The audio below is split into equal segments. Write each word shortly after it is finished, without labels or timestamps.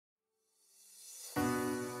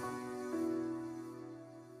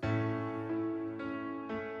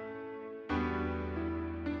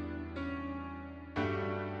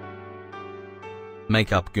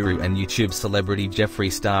Makeup guru and YouTube celebrity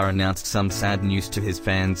Jeffree Star announced some sad news to his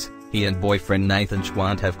fans. He and boyfriend Nathan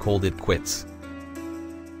Schwandt have called it quits.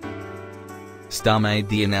 Star made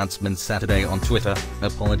the announcement Saturday on Twitter,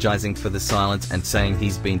 apologizing for the silence and saying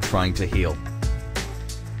he's been trying to heal.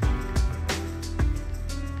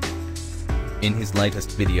 In his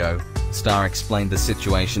latest video, Star explained the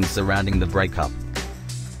situation surrounding the breakup.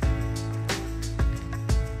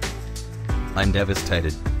 "I'm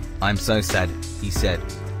devastated. I'm so sad," he said.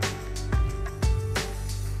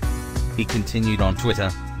 He continued on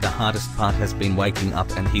Twitter, "The hardest part has been waking up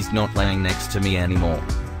and he's not laying next to me anymore."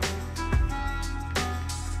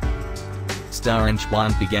 Star and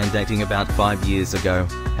Schwandt began dating about 5 years ago,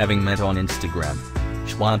 having met on Instagram.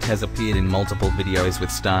 Schwandt has appeared in multiple videos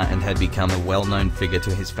with Star and had become a well-known figure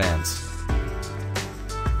to his fans.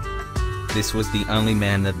 "This was the only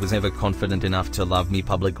man that was ever confident enough to love me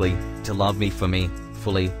publicly, to love me for me,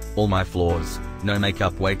 fully, all my flaws, no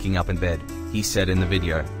makeup, waking up in bed," he said in the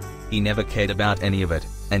video. "He never cared about any of it,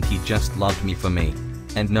 and he just loved me for me.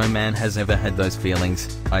 And no man has ever had those feelings,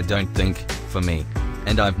 I don't think, for me.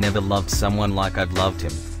 And I've never loved someone like I've loved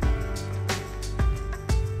him."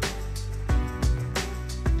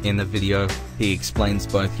 In the video, he explains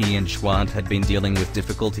both he and Schwandt had been dealing with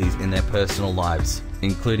difficulties in their personal lives,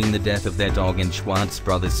 including the death of their dog and Schwandt's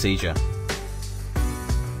brother's seizure.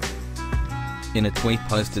 In a tweet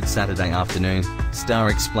posted Saturday afternoon, Star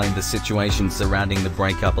explained the situation surrounding the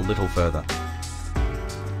breakup a little further.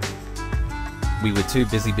 "We were too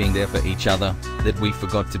busy being there for each other, that we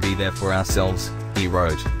forgot to be there for ourselves," he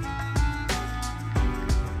wrote.